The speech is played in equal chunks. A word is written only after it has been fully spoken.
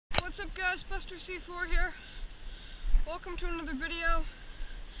What's up guys, Buster C4 here. Welcome to another video.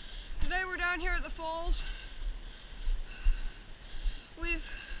 Today we're down here at the falls. Me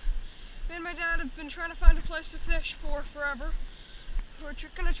and my dad have been trying to find a place to fish for forever. We're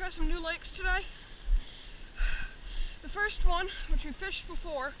gonna try some new lakes today. The first one, which we fished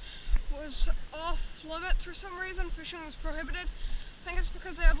before, was off limits for some reason. Fishing was prohibited. I think it's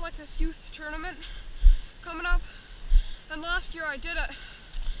because they have like this youth tournament coming up. And last year I did it,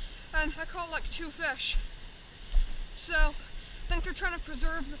 and I caught like 2 fish. So I think they're trying to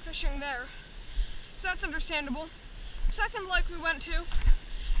preserve the fishing there. So that's understandable. Second lake we went to,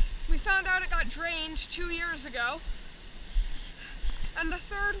 we found out it got drained 2 years ago. And the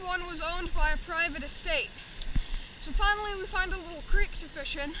third one was owned by a private estate. So finally we find a little creek to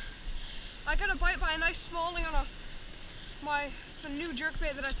fish in. I got a bite by a nice smallie on it's a new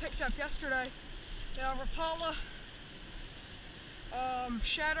jerkbait that I picked up yesterday. Rapala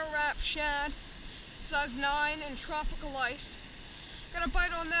shadow wrap shad, size 9 in tropical ice. Got a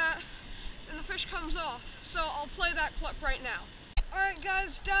bite on that and the fish comes off. So I'll play that clip right now. Alright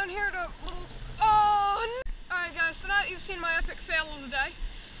guys, down here at a little, Alright guys, so now that you've seen my epic fail of the day,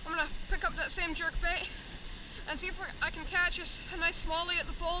 I'm gonna pick up that same jerkbait and see if I can catch a nice smallie at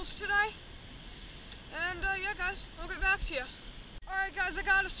the falls today. And yeah guys, I'll get back to you. Alright guys, I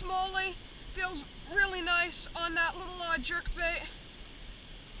got a smallie. Feels really nice on that little jerkbait.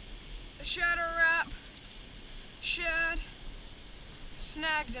 A shadow wrap, shad,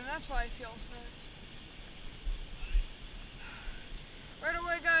 snagged him, that's why it feels nice. Right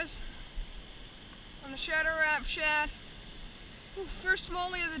away guys, on the shadow wrap shad. Ooh, first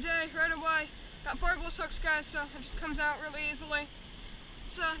smallie of the day, right away. Got barbless hooks guys, so it just comes out really easily.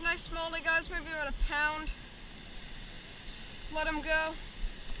 It's a nice smallie guys, maybe about a pound. Just let him go.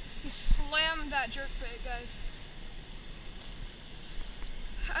 He slammed that jerkbait guys.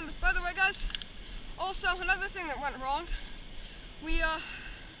 And by the way guys, also another thing that went wrong, we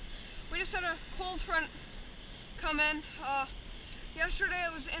just had a cold front come in. Yesterday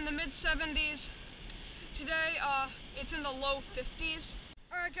it was in the mid-70s. Today it's in the low 50s.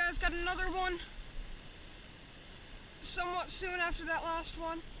 Alright guys, got another one somewhat soon after that last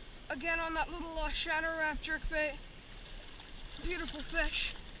one. Again on that little shadow wrap jerkbait. Beautiful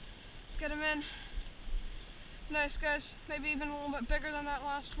fish. Let's get him in. Nice guys, maybe even a little bit bigger than that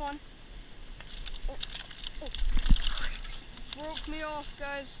last one. Oh. Broke me off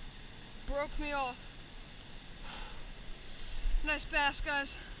guys, broke me off. Nice bass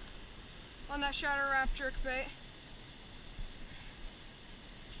guys, on that shadow wrap jerkbait.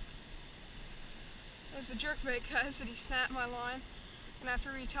 There's a jerkbait guys that he snapped my line. Gonna have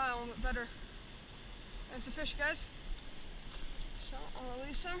to retie a little bit better. There's the fish guys. So I'll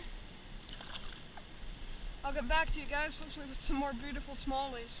release him. I'll get back to you guys, hopefully with some more beautiful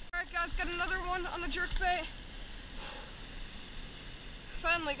smallies. Alright guys, got another one on the jerkbait.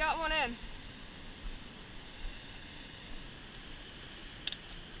 Finally got one in.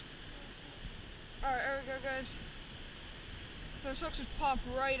 Alright, there we go guys. Those hooks just pop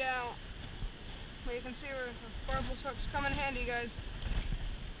right out. But you can see where the barbless hooks come in handy guys.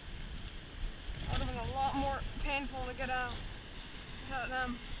 That would have been a lot more painful to get out without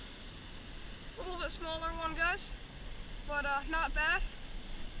them. A little bit smaller one guys, but not bad.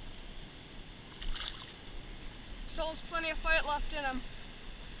 Still has plenty of fight left in him.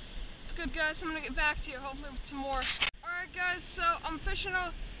 It's good guys, I'm gonna get back to you hopefully with some more. Alright guys, so I'm fishing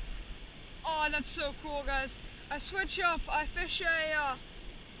a, oh that's so cool guys. I switch up, I fish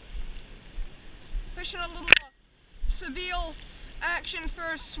fishing a little Sebile Action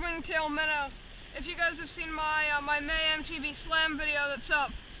First Swingtail Minnow. If you guys have seen my my May MTV Slam video that's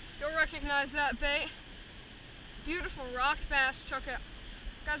up, you'll recognize that bait. Beautiful rock bass took it.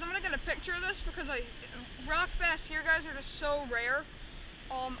 Guys, I'm gonna get a picture of this because rock bass here guys are just so rare.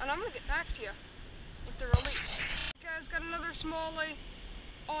 And I'm gonna get back to you with the release. Guys, got another smallie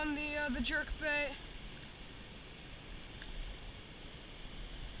on the jerkbait.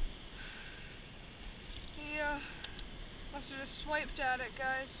 He must have just swiped at it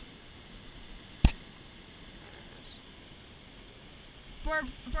guys.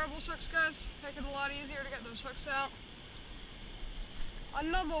 Barbless hooks guys, make it a lot easier to get those hooks out.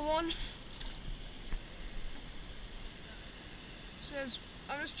 Another one. Says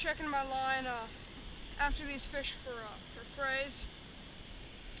I'm just checking my line after these fish for frays.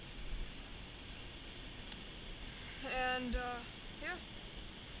 And yeah,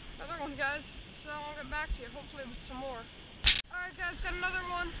 another one guys. So I'll get back to you hopefully with some more. Alright guys, got another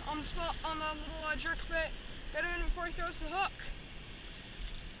one on the spot on the little jerkbait. Got him in before he throws the hook.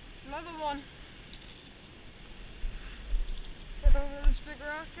 Another one. Get over this big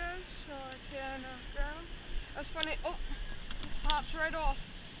rock, guys. so I can grab him. That's funny. Oh, popped right off.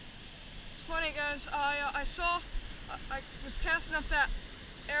 It's funny, guys. I saw, I was casting up that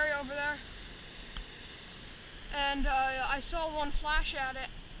area over there, and I saw one flash at it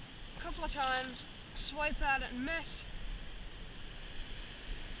a couple of times, swipe at it and miss.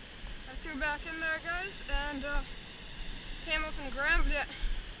 I threw back in there, guys, and came up and grabbed it.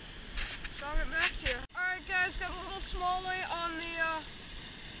 So I'll get back to you. Alright, guys, got a little smallie on the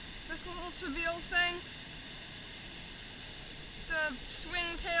this little seville thing. The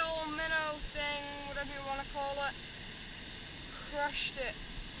swing-tail minnow thing, whatever you want to call it. Crushed it.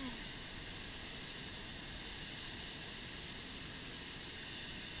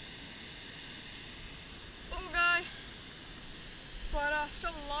 Little guy, but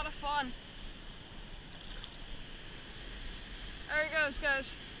still a lot of fun. There he goes,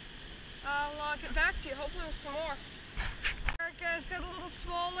 guys. I'll get back to you, hopefully with some more. Alright, guys, got a little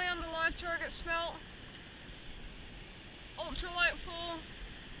smallie on the live target smelt. Ultralight pull,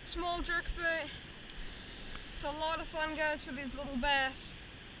 small jerkbait. It's a lot of fun, guys, for these little bass.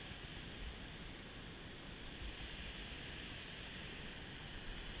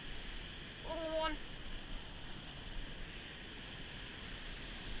 Little one.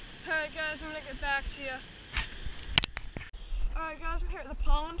 Alright, guys, I'm gonna get back to you. Alright, guys, I'm here at the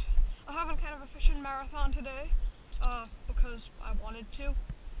pond. I'm having kind of a fishing marathon today, because I wanted to.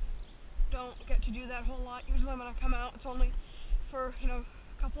 Don't get to do that a whole lot. Usually when I come out, it's only for, you know,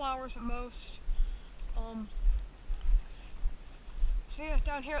 a couple hours at most. So yeah,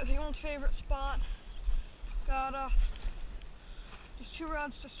 down here at the old favorite spot. Got just 2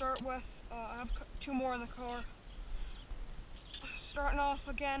 rods to start with. I have 2 more in the car. Starting off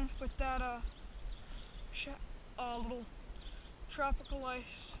again with that little tropical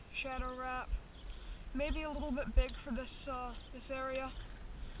ice shadow wrap. Maybe a little bit big for this this area.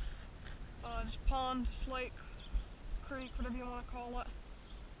 This pond, this lake, creek, whatever you want to call it.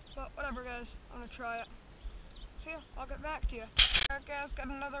 But whatever, guys, I'm gonna try it. So yeah, I'll get back to you. Alright, guys, got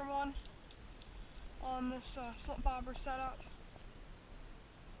another one on this slip bobber setup.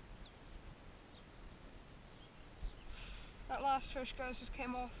 That last fish, guys, just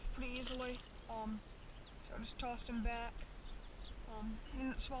came off pretty easily. So I just tossed him back. He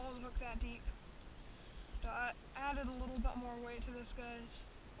didn't swallow the hook that deep. So I added a little bit more weight to this, guys.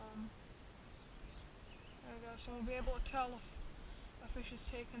 There we go, so we'll be able to tell if a fish is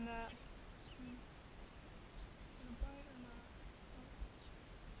taking that. Gonna bite or not?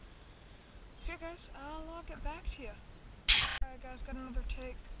 So yeah, guys, I'll get back to you. Alright, guys, got another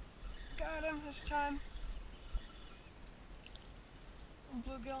take. Got him this time.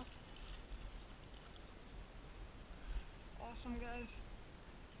 Bluegill. Awesome, guys.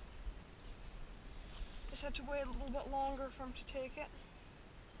 Just had to wait a little bit longer for him to take it.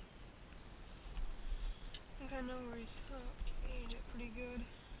 I think I know where he's hooked. He ate it pretty good.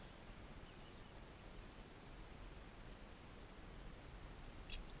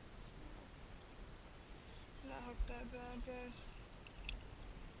 Not hooked that bad, guys.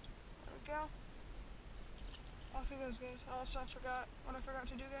 There we go. Off he goes, guys. Also, what I forgot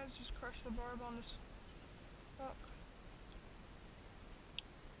to do, guys, just crush the barb on this hook.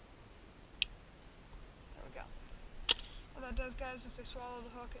 There we go. What that does, guys, if they swallow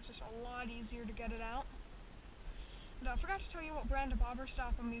the hook, it's just a lot easier to get it out. And I forgot to tell you what brand of bobber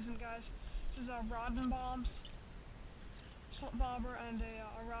stop I'm using, guys. This is a Rod and Bob's slip bobber and a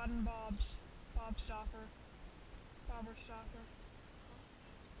Rod and Bob's bobber stopper. Is that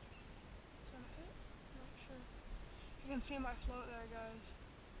a hit? Not sure. You can see my float there, guys.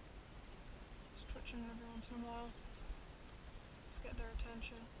 Just twitching every once in a while. Let's get their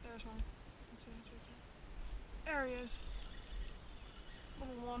attention. There's one. Let's see. There he is.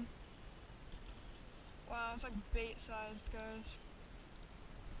 Little one. Wow, it's like bait-sized, guys.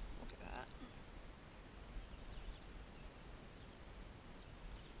 Look at that.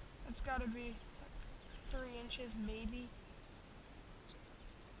 It's gotta be like 3 inches, maybe.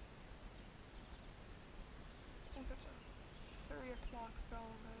 I think it's a 3 o'clock bell,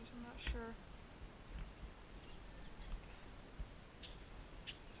 guys. I'm not sure.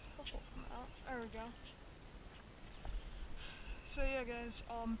 I'll pull them out. There we go. So yeah, guys.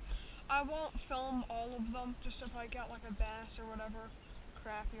 I won't film all of them. Just if I get like a bass or whatever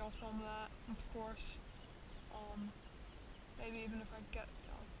crappy, I'll film that, of course. Maybe even if I get,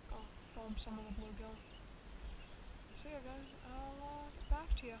 I'll film some of the bluegill. So yeah, guys, I'll get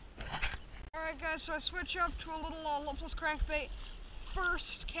back to you. Alright, guys, so I switch up to a little lipless crankbait.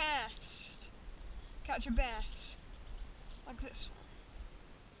 First cast. Catch a bass. Like this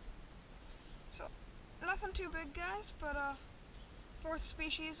one. So, nothing too big, guys, but Fourth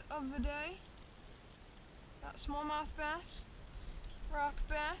species of the day. Got smallmouth bass, rock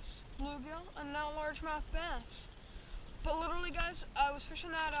bass, bluegill, and now largemouth bass. But literally, guys, I was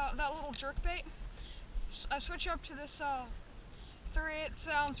fishing that little jerkbait. I switched up to this 3/8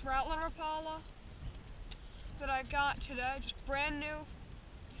 ounce Rattler Rapala that I got today, just brand new,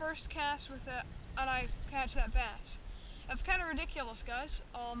 first cast with it, and I catch that bass. That's kind of ridiculous, guys.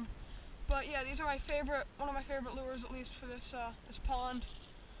 But yeah, these are one of my favorite lures, at least for this this pond.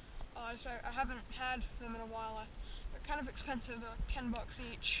 I haven't had them in a while. They're kind of expensive. They're like 10 bucks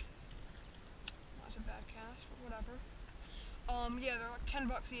each. That's a bad cast, but whatever. Yeah, they're like 10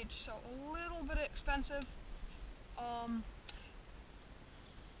 bucks each, so a little bit expensive. I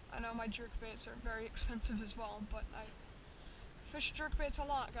know my jerkbaits are very expensive as well, but I fish jerkbaits a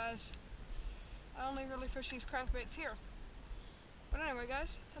lot, guys. I only really fish these crankbaits here. But anyway,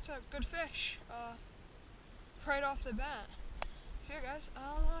 guys, that's a good fish, right off the bat. See you guys,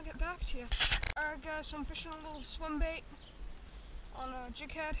 I'll get back to you. Alright guys, so I'm fishing a little swim bait on a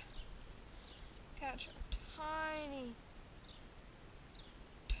jig head. Catch a tiny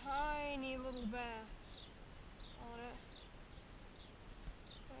little bass on it.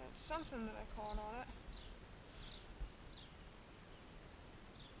 It's something that I caught on it.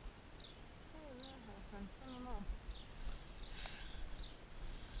 How did that happen? I don't know.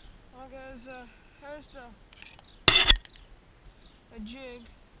 Well guys, here's a jig,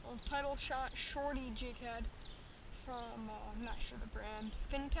 a title shot shorty jig head from, I'm not sure the brand,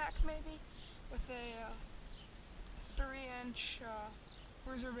 Fintac maybe, with a 3-inch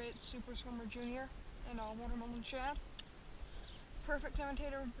Jerkbait Super Swimmer Junior and a watermelon shad. Perfect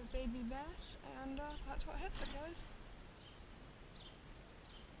imitator for baby bass, and that's what hits it, guys.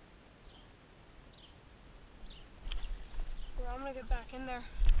 Well, I'm gonna get back in there.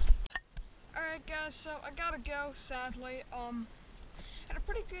 Alright guys, so I gotta go, sadly. Had a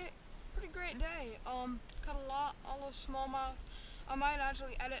pretty great day. Caught all those smallmouth. I might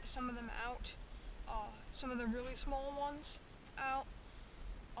actually edit some of them out, some of the really small ones out,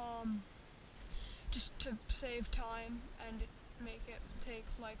 just to save time and make it take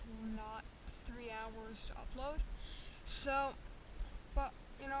like not 3 hours to upload. So, but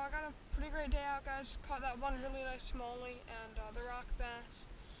you know, I got a pretty great day out, guys. Caught that one really nice smallie and the rock bass.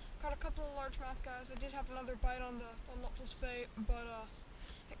 Caught a couple of largemouth guys. I did have another bite on the lipless bait, but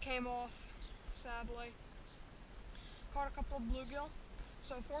it came off, sadly. Caught a couple of bluegill.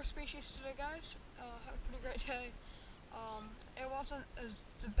 So 4 species today, guys. Had a pretty great day. It wasn't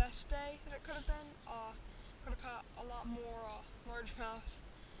the best day that it could have been. Could have caught a lot more largemouth.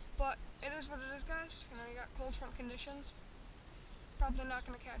 But it is what it is, guys. You know, you got cold front conditions. Probably not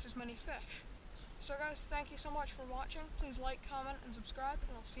going to catch as many fish. So guys, thank you so much for watching. Please like, comment, and subscribe,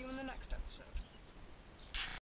 and I'll see you in the next episode.